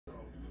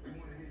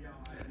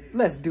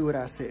let's do it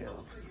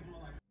ourselves.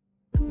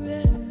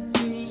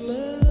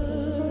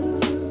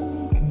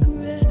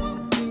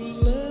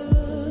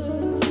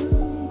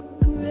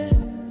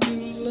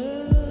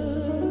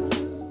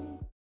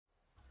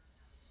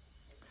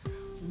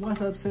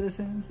 What's up,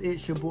 citizens?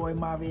 It's your boy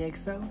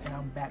MaviXO, and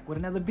I'm back with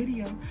another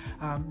video.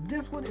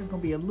 This one is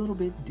going to be a little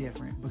bit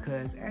different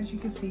because, as you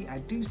can see, I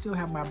do still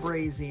have my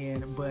braids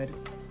in, but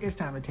it's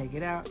time to take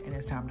it out and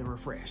it's time to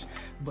refresh.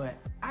 But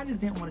I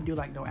just didn't want to do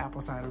like no apple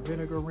cider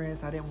vinegar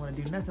rinse. I didn't want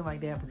to do nothing like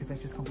that because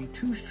that's just going to be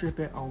too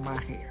stripping on my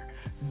hair.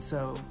 And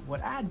so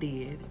what I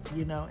did,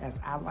 you know, as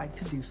I like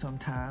to do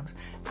sometimes,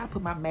 I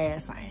put my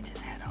mad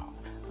scientist hat on.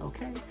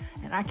 Okay,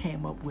 and I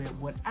came up with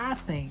what I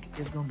think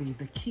is going to be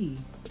the key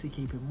to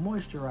keeping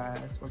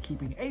moisturized, or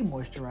keeping a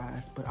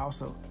moisturized but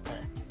also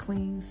a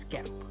clean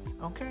scalp.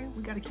 Okay,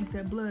 we got to keep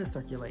that blood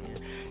circulating.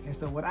 And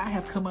so what I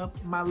have come up,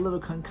 my little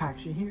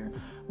concoction here,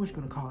 we're just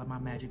going to call it my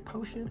magic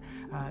potion.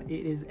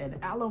 It is an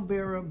aloe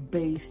vera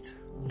based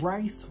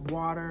rice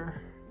water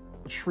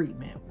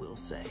treatment, we'll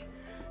say.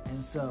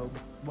 And so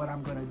what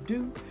I'm going to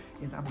do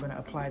is I'm going to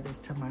apply this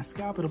to my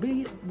scalp. It'll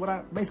be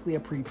basically a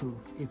pre-poo,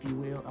 if you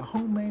will, a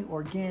homemade,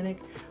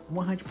 organic,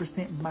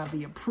 100%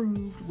 Mavi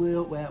approved.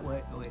 Wait.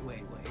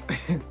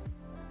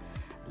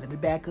 Let me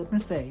back up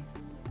and say,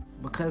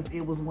 because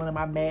it was one of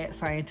my mad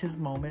scientist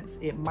moments,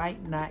 it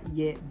might not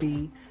yet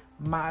be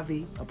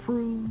Mavi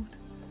approved,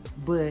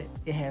 but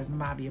it has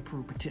Mavi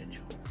approved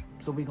potential.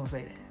 So we're going to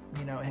say that.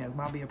 You know, it has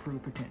Mavi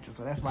approved potential.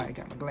 So that's why I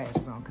got my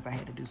glasses on, because I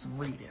had to do some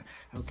reading,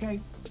 okay?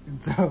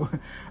 And so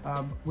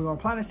we're going to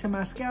apply this to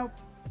my scalp,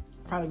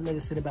 probably let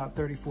it sit about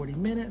 30-40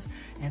 minutes,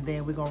 and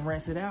then we're going to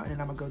rinse it out,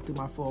 and I'm going to go through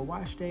my full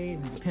wash day,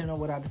 and depending on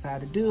what I decide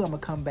to do, I'm going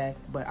to come back,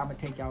 but I'm going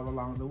to take y'all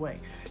along the way.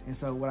 And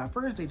so what I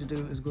first need to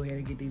do is go ahead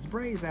and get these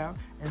braids out,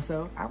 and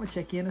so I'm going to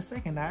check you in a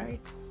second, all right?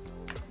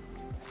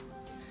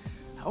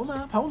 Hold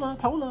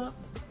up.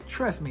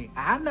 Trust me,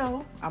 I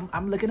know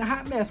I'm looking a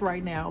hot mess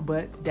right now,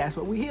 but that's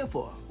what we're here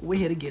for. We're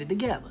here to get it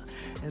together.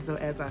 And so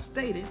as I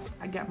stated,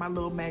 I got my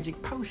little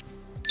magic potion,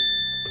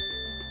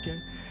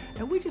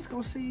 and we're just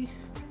gonna see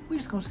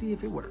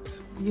if it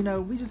works. You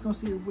know, we're just gonna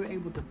see if we're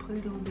able to put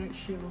it on that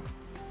shelf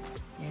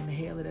and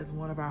hail it as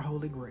one of our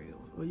holy grails.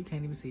 Well, you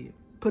can't even see it.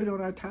 Put it on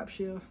our top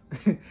shelf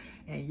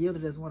and yield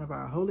it as one of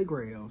our holy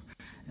grails.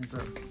 And so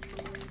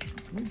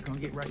we're just gonna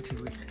get right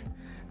to it.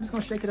 I'm just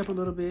gonna shake it up a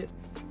little bit,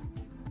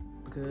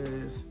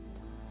 because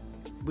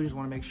we just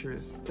want to make sure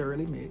it's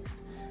thoroughly mixed,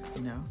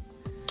 you know.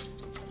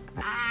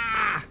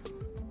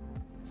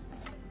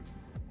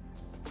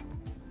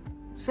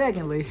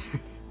 Secondly,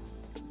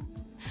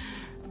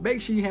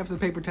 make sure you have some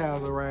paper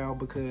towels around,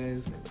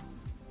 because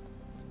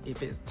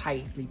if it's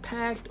tightly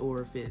packed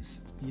or if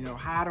it's, you know,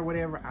 hot or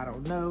whatever, I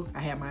don't know.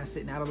 I had mine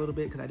sitting out a little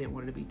bit because I didn't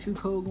want it to be too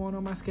cold going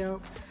on my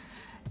scalp.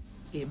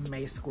 It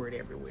may squirt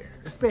everywhere,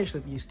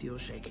 especially if you still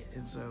shake it.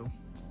 And so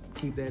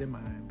keep that in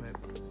mind, but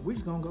we're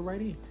just gonna go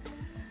right in.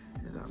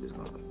 And I'm just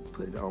gonna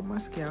put it on my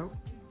scalp.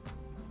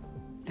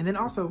 And then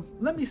also,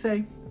 let me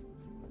say,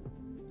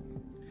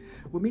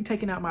 with me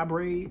taking out my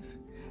braids,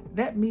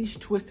 that Miche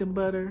Twist and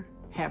Butter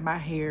had my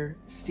hair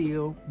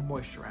still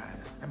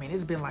moisturized. I mean,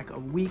 it's been like a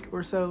week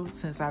or so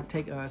since I've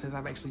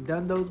actually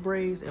done those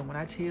braids, and when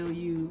I tell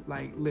you,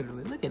 like,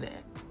 literally, look at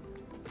that.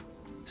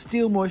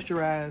 Still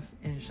moisturized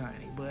and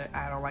shiny, but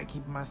I don't like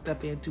keeping my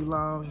stuff in too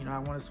long. You know, I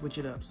want to switch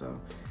it up, so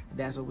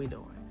that's what we're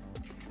doing.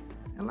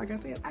 And like I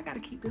said, I gotta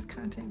keep this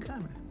content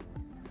coming.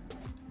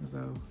 And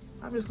so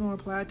I'm just gonna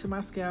apply it to my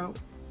scalp.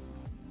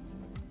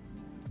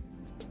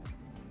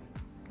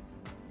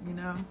 You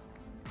know,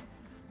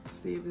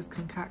 see if this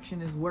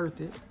concoction is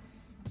worth it.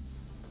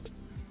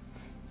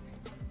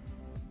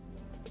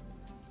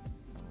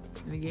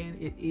 And again,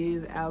 it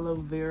is aloe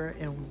vera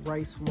and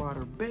rice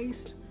water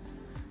based.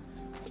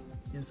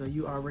 And so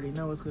you already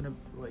know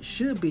it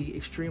should be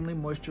extremely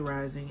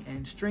moisturizing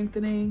and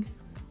strengthening.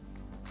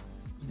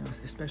 You know,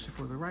 especially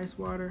for the rice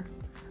water.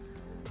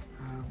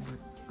 But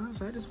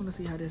also, I just want to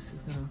see how this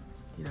is gonna,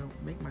 you know,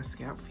 make my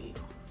scalp feel.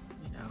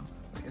 You know,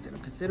 like I said,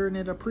 I'm considering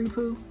it a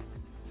pre-poo,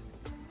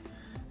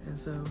 and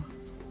so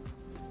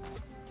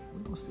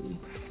we're gonna see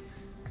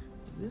if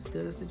this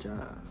does the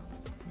job.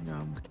 You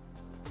know.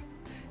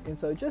 And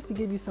so just to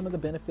give you some of the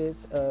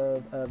benefits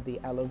of the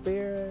aloe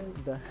vera,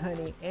 the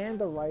honey, and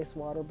the rice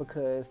water,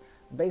 because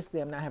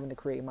basically I'm not having to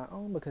create my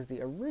own, because the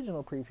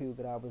original pre-poo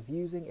that I was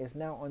using is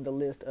now on the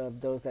list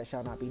of those that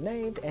shall not be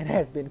named and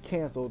has been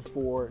canceled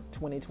for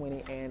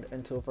 2020 and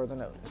until further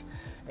notice.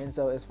 And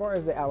so as far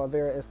as the aloe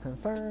vera is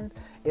concerned,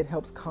 it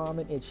helps calm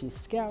an itchy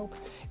scalp.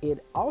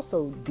 It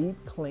also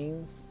deeply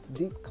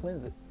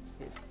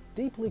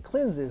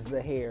cleanses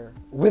the hair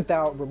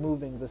without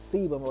removing the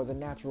sebum or the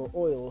natural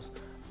oils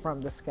from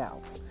the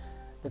scalp.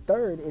 The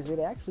third is it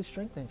actually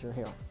strengthens your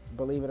hair.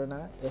 Believe it or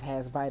not, it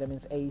has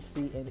vitamins A,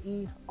 C, and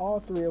E,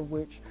 all three of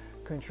which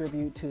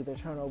contribute to the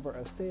turnover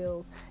of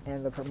cells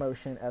and the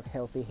promotion of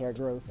healthy hair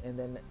growth. And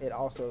then it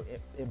also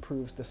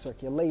improves the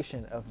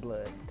circulation of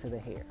blood to the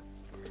hair.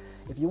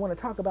 If you want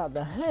to talk about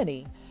the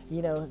honey,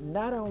 you know,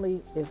 not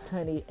only is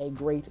honey a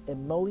great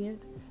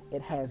emollient,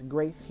 it has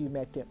great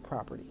humectant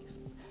properties.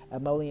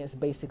 Emollients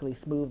basically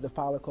smooth the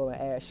follicle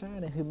and add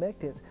shine, and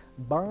humectants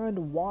bond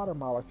water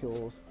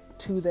molecules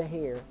to the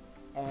hair,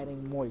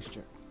 adding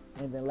moisture.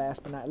 And then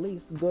last but not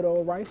least, good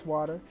old rice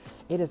water.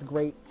 It is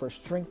great for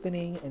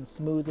strengthening and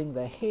smoothing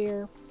the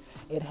hair.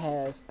 It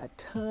has a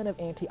ton of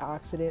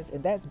antioxidants,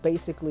 and that's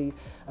basically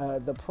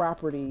the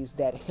properties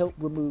that help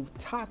remove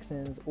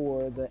toxins,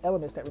 or the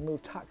elements that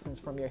remove toxins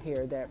from your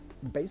hair that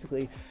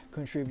basically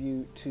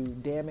contribute to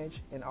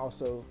damage and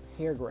also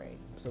hair graying.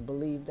 So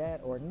believe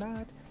that or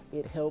not,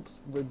 it helps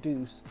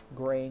reduce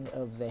graying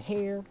of the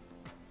hair.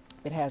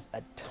 It has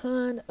a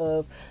ton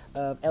of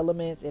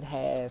elements. It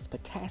has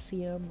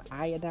potassium,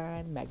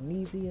 iodine,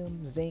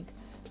 magnesium, zinc,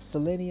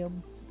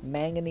 selenium,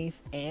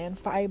 manganese, and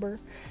fiber.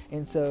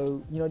 And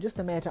so, just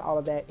imagine all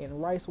of that in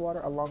rice water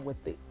along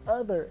with the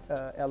other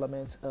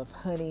elements of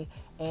honey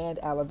and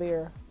aloe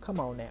vera. Come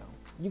on now.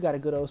 You got a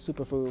good old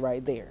superfood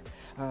right there.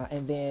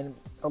 And then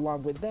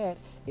along with that,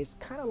 it's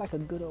kind of like a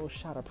good old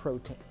shot of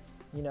protein.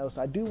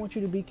 So I do want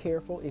you to be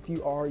careful if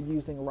you are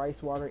using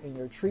rice water in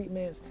your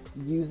treatments.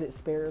 Use it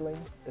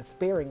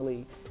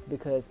sparingly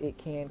because it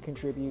can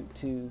contribute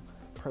to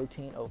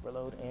protein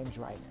overload and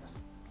dryness.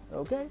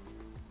 Okay?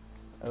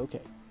 Okay.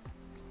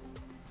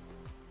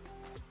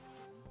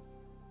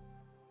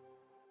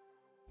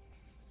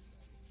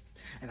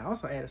 And I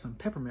also added some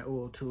peppermint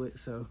oil to it,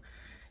 so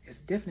it's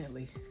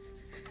definitely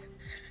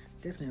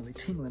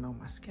tingling on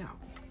my scalp.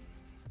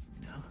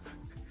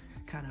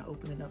 Kind of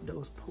opening up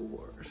those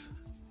pores.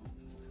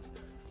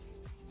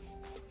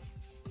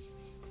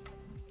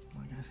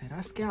 I said,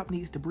 our scalp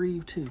needs to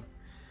breathe too.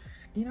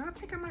 I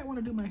think I might want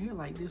to do my hair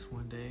like this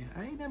one day.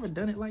 I ain't never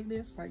done it like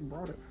this, like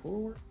brought it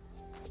forward.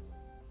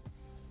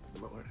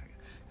 Lord,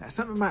 I got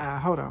something in my eye.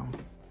 Hold on.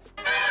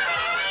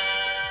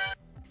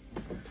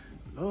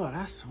 Lord,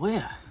 I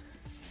swear.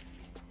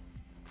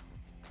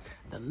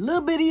 The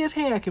little bittiest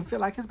hair can feel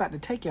like it's about to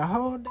take your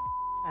whole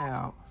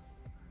out.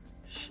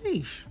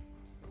 Sheesh.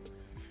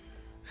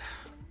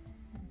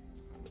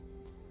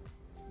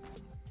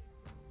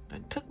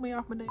 That took me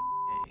off my day.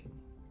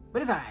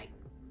 But it's all right.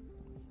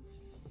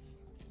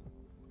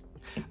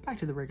 Back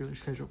to the regular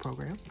schedule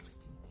program.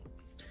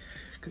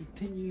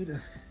 Continue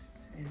to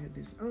add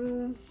this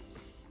on.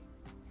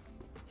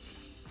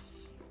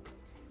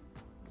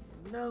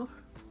 No.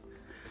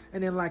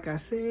 And then, like I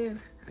said,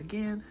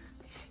 again,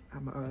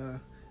 I'm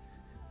gonna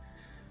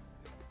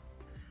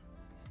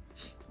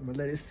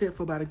let it sit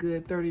for about a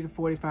good 30 to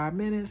 45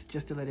 minutes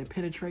just to let it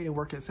penetrate and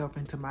work itself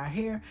into my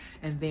hair.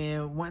 And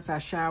then once I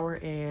shower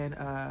and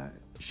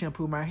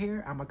shampoo my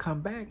hair, I'm gonna come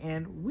back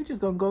and we're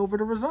just gonna go over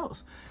the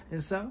results.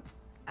 And so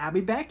I'll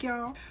be back,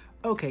 y'all.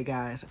 Okay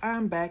guys,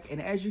 I'm back,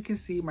 and as you can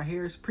see, my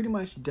hair is pretty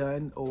much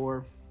done,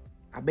 or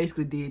I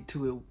basically did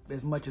to it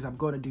as much as I'm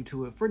going to do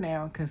to it for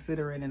now,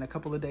 considering in a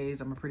couple of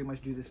days I'm gonna pretty much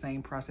do the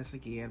same process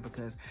again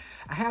because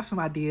I have some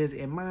ideas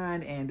in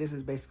mind, and this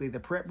is basically the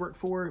prep work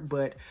for it.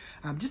 But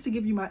just to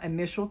give you my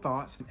initial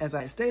thoughts, as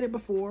I stated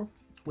before,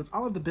 with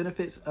all of the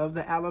benefits of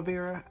the aloe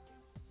vera,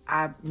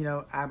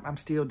 I'm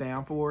still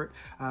down for it.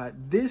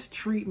 This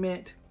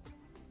treatment,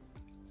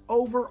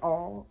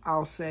 overall,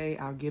 I'll say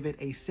I'll give it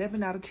a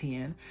 7 out of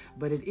 10,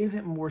 but it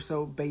isn't more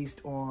so based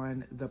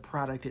on the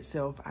product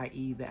itself,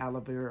 i.e. the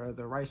aloe vera or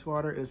the rice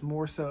water. It's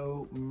more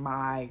so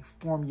my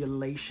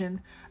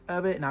formulation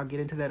of it, and I'll get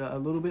into that a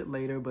little bit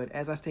later. But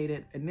as I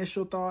stated,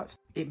 initial thoughts,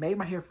 it made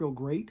my hair feel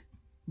great,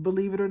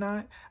 believe it or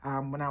not.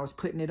 When I was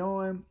putting it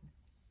on,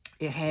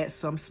 it had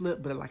some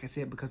slip, but like I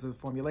said, because of the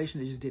formulation,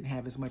 it just didn't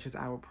have as much as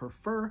I would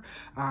prefer.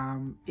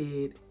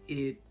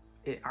 It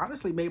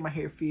honestly made my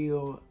hair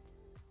feel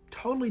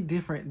totally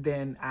different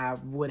than I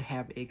would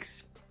have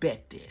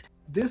expected.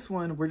 This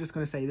one, we're just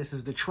going to say this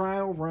is the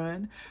trial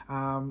run,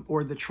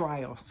 or the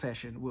trial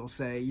session, we'll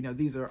say.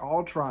 These are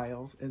all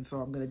trials, and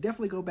so I'm going to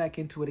definitely go back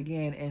into it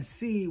again and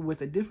see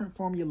with a different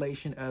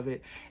formulation of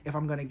it if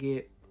I'm going to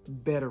get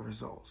better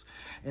results.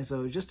 And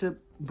so just to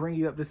bring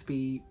you up to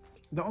speed,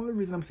 the only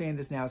reason I'm saying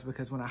this now is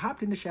because when I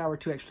hopped in the shower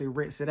to actually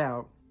rinse it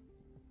out,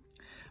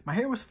 my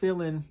hair was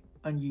feeling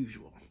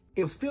unusual.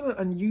 It was feeling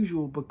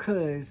unusual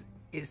because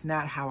it's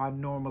not how I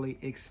normally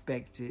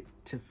expect it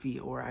to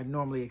feel, or I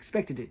normally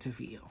expected it to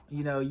feel.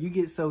 You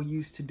get so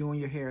used to doing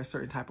your hair a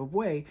certain type of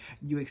way,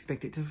 you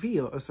expect it to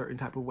feel a certain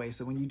type of way.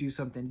 So when you do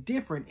something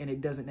different and it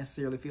doesn't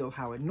necessarily feel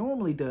how it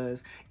normally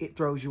does, it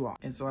throws you off.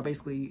 And so I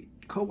basically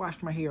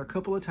co-washed my hair a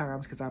couple of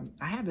times because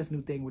I have this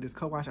new thing with this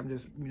co-wash. I'm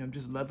just,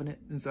 just loving it.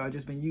 And so I've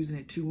just been using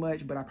it too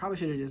much, but I probably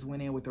should have just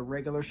went in with a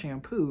regular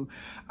shampoo,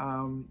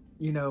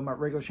 my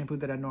regular shampoo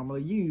that I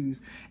normally use,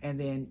 and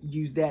then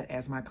use that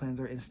as my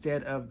cleanser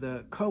instead of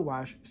the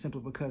co-wash, simply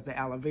because the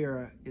aloe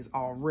vera is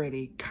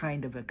already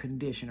kind of a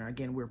conditioner.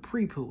 Again, we're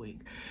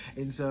pre-pooing.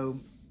 And so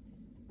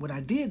when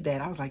I did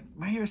that, I was like,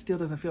 my hair still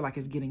doesn't feel like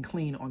it's getting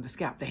clean on the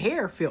scalp. The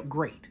hair felt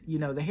great.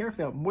 The hair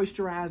felt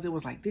moisturized. It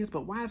was like this,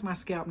 but why is my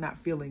scalp not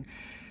feeling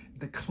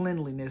the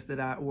cleanliness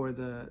or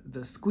the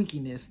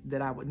squeakiness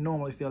that I would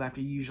normally feel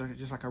after usually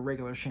just like a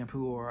regular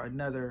shampoo or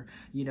another,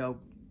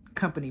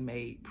 company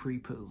made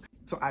Pre-Poo.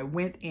 So I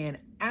went in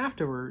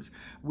afterwards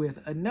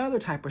with another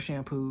type of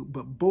shampoo,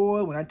 but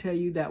boy, when I tell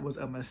you that was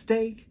a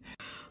mistake.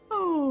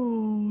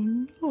 Oh,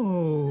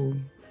 no,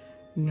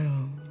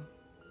 no,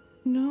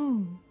 no,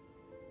 no,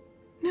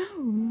 no,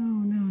 no,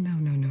 no, no,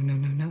 no, no, no,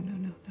 no, no,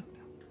 no,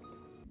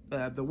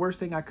 no. The worst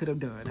thing I could have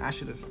done. I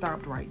should have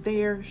stopped right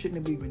there.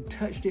 Shouldn't have even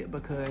touched it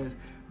because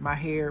my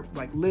hair,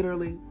 like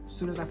literally, as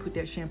soon as I put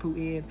that shampoo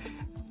in,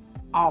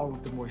 all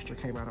of the moisture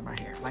came out of my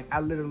hair. Like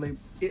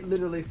it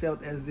literally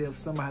felt as if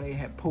somebody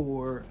had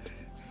poured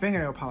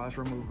fingernail polish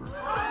remover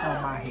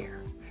on my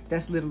hair.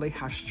 That's literally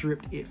how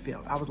stripped it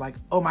felt. I was like,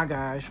 oh my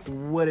gosh,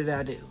 what did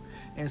I do?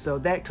 And so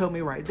that told me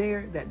right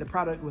there that the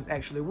product was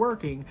actually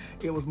working.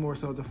 It was more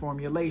so the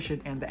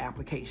formulation and the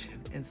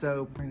application. And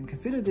so we're going to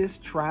consider this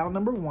trial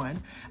number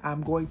 1.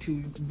 I'm going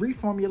to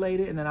reformulate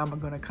it and then I'm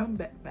going to come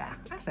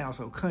back. I sound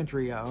so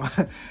country, y'all.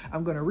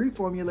 I'm going to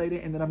reformulate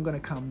it and then I'm going to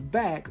come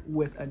back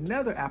with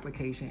another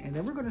application. And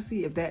then we're going to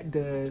see if that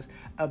does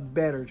a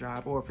better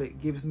job or if it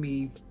gives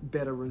me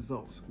better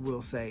results,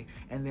 we'll say.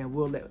 And then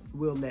we'll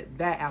let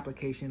that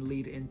application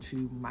lead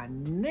into my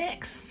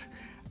next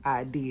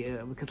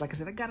idea, because like I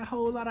said, I got a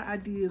whole lot of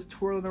ideas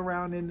twirling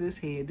around in this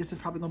head. This is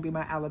probably gonna be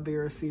my Aloe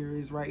Vera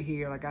series right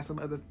here, and I got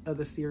some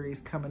other series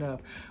coming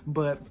up,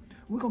 but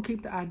we're gonna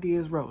keep the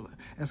ideas rolling.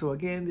 And so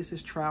again, this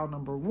is trial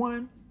number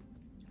 1.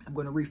 I'm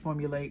gonna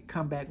reformulate,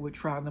 come back with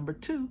trial number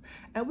 2,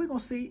 and we're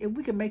gonna see if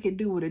we can make it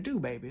do what it do,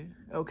 baby.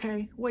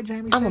 Okay, what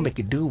Jamie say? I'm gonna make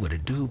it do what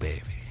it do,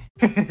 baby.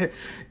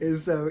 And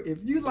so if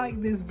you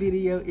like this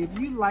video, if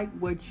you like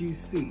what you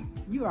see,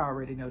 you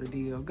already know the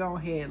deal. Go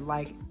ahead,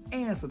 like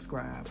and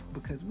subscribe,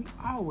 because we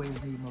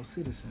always need more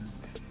citizens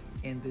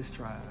in this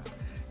tribe.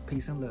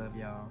 Peace and love,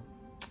 y'all.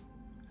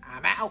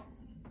 I'm out.